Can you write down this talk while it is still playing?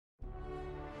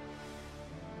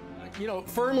You know,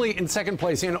 firmly in second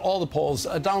place in all the polls.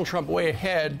 Donald Trump way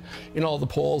ahead in all the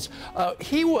polls.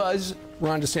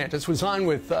 Ron DeSantis was on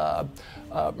with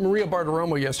Maria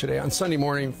Bartiromo yesterday on Sunday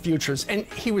Morning Futures, and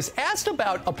he was asked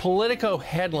about a Politico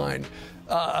headline.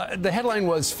 The headline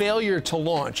was "Failure to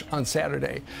Launch" on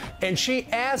Saturday, and she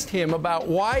asked him about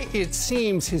why it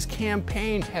seems his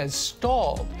campaign has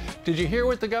stalled. Did you hear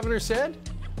what the governor said?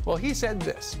 Well, he said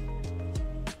this.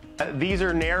 These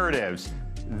are narratives.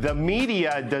 The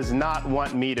media does not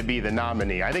want me to be the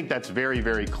nominee. I think that's very,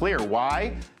 very clear.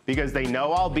 Why? Because they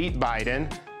know I'll beat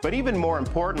Biden. But even more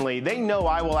importantly, they know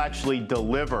I will actually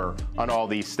deliver on all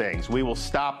these things. We will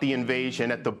stop the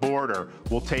invasion at the border.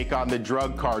 We'll take on the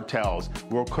drug cartels.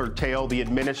 We'll curtail the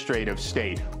administrative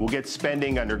state. We'll get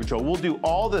spending under control. We'll do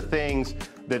all the things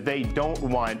that they don't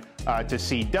want to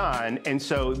see done. And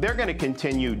so they're going to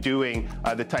continue doing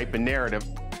the type of narrative.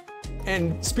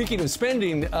 And speaking of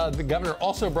spending, the governor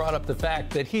also brought up the fact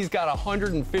that he's got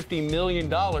 $150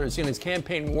 million in his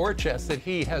campaign war chest that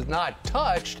he has not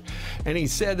touched. And he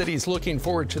said that he's looking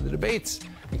forward to the debates.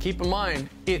 And keep in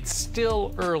mind, it's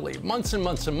still early, months and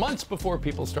months and months before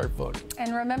people start voting.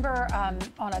 And remember,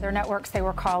 on other networks, they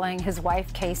were calling his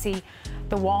wife, Casey,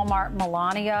 the Walmart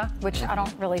Melania, which I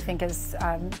don't really think is,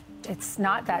 it's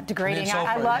not that degrading.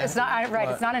 It's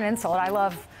not an insult.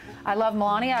 I love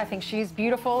Melania. I think she's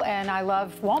beautiful, and I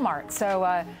love Walmart.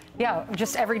 So, yeah,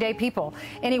 just everyday people.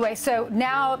 Anyway, so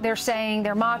now they're saying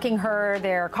they're mocking her,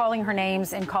 they're calling her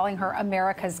names and calling her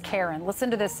America's Karen.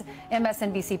 Listen to this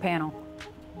MSNBC panel.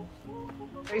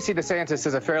 Casey DeSantis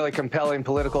is a fairly compelling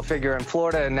political figure in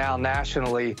Florida and now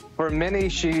nationally. For many,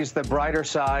 she's the brighter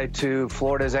side to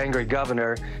Florida's angry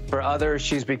governor. For others,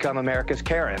 she's become America's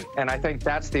Karen. And I think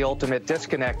that's the ultimate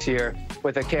disconnect here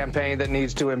with a campaign that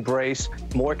needs to embrace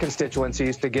more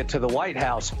constituencies to get to the White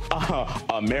House.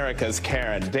 America's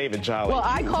Karen, David Jolly. Well,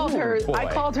 I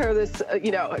called her this,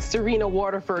 Serena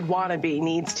Waterford wannabe.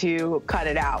 Needs to cut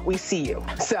it out. We see you.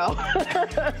 So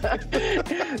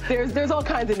there's all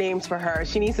kinds of names for her.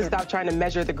 She needs to stop trying to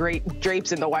measure the great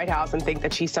drapes in the White House and think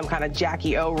that she's some kind of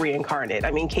Jackie O reincarnate. I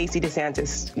mean, Casey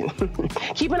DeSantis.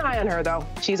 Keep an eye on her, though.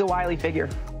 She's a wily figure.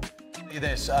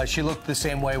 She looked the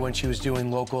same way when she was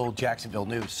doing local Jacksonville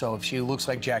news. So if she looks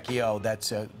like Jackie O,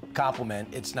 that's a compliment.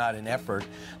 It's not an effort.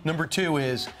 Number two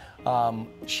is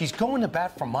she's going to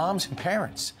bat for moms and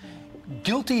parents.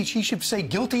 Guilty, she should say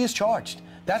guilty as charged.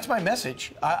 That's my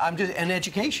message. I'm just an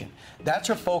education. That's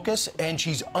her focus, and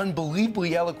she's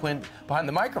unbelievably eloquent behind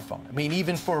the microphone. I mean,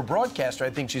 even for a broadcaster,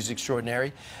 I think she's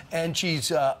extraordinary, and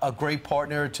she's a great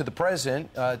partner to the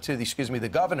president, the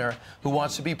governor, who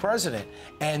wants to be president.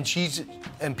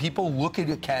 And people look at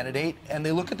a candidate, and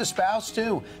they look at the spouse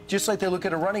too, just like they look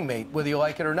at a running mate, whether you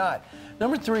like it or not.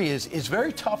 Number three is it's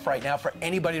very tough right now for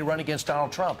anybody to run against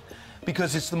Donald Trump,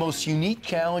 because it's the most unique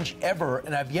challenge ever,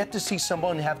 and I've yet to see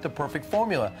someone have the perfect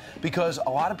formula, because a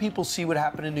lot of people see what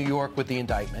happened in New York with the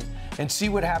indictment and see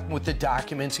what happened with the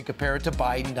documents and compare it to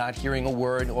Biden not hearing a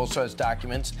word, also has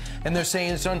documents, and they're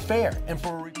saying it's unfair. And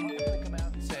for a Republican to come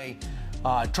out and say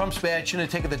Trump's bad,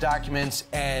 shouldn't have taken the documents,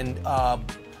 and I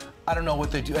don't know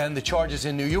what they do, and the charges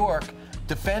in New York,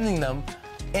 defending them.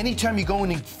 Anytime you go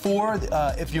in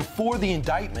if you're for the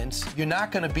indictments, you're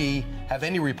not going to have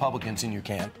any Republicans in your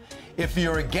camp. If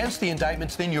you're against the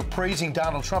indictments, then you're praising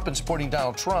Donald Trump and supporting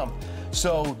Donald Trump.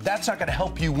 So that's not going to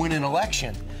help you win an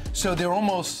election. So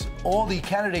all the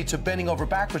candidates are bending over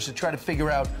backwards to try to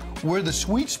figure out where the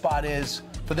sweet spot is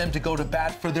for them to go to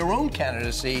bat for their own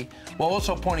candidacy, while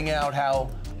also pointing out how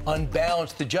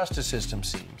unbalanced the justice system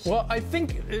seems. Well, I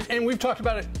think, and we've talked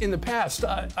about it in the past,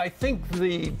 I think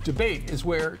the debate is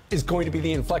going to be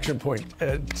the inflection point,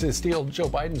 to steal Joe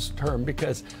Biden's term,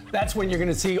 because that's when you're going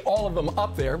to see all of them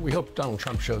up there. We hope Donald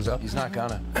Trump shows up. He's not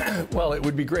gonna. Well, it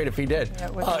would be great if he did.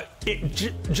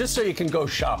 Just so you can go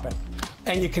shopping.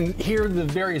 And you can hear the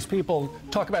various people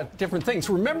talk about different things.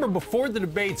 Remember, before the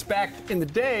debates back in the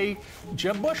day,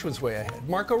 Jeb Bush was way ahead.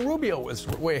 Marco Rubio was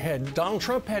way ahead. Donald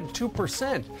Trump had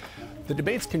 2%. The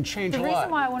debates can change a lot. The reason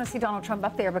why I want to see Donald Trump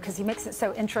up there, because he makes it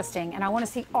so interesting, and I want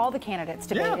to see all the candidates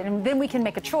debate, and then we can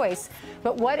make a choice.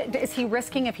 But what is he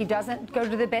risking if he doesn't go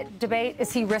to the debate?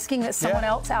 Is he risking that someone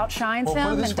else outshines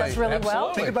him and does really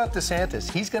well? Think about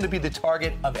DeSantis. He's going to be the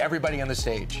target of everybody on the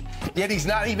stage, yet he's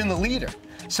not even the leader.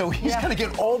 So he's going to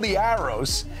get all the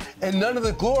arrows and none of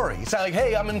the glory. It's not like,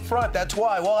 hey, I'm in front, that's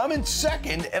why. Well, I'm in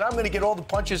second, and I'm going to get all the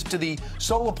punches to the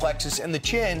solar plexus and the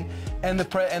chin,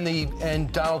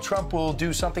 and Donald Trump will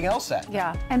do something else.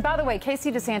 Yeah. And by the way,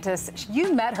 Casey DeSantis,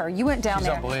 you met her. You went down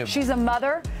there. Unbelievable. She's a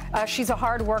mother. She's a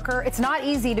hard worker. It's not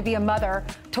easy to be a mother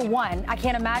to one. I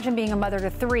can't imagine being a mother to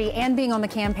three and being on the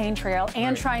campaign trail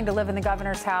and trying to live in the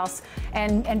governor's house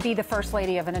and be the first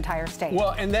lady of an entire state.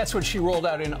 Well, and that's what she rolled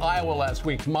out in Iowa last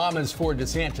week, Mamas for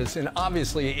DeSantis. And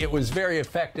obviously it was very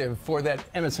effective for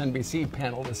that MSNBC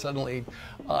panel to suddenly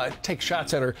take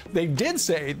shots at her. They did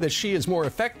say that she is more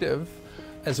effective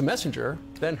as a messenger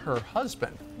than her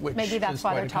husband, which maybe that's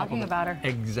why they're talking about her.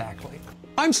 Exactly.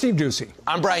 I'm Steve Ducey.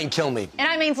 I'm Brian Kilmeade. And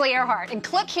I'm Ainsley Earhart. And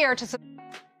click here to...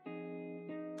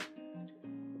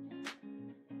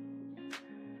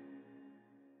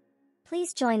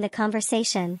 Please join the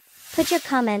conversation. Put your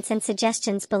comments and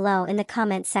suggestions below in the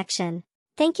comments section.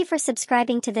 Thank you for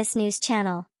subscribing to this news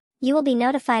channel. You will be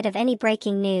notified of any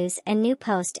breaking news and new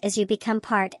post as you become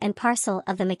part and parcel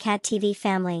of the McCad TV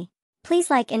family. Please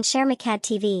like and share McCad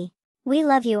TV. We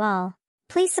love you all.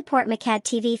 Please support McCad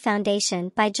TV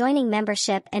Foundation by joining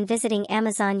membership and visiting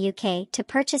Amazon UK to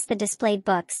purchase the displayed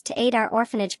books to aid our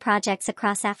orphanage projects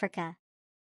across Africa.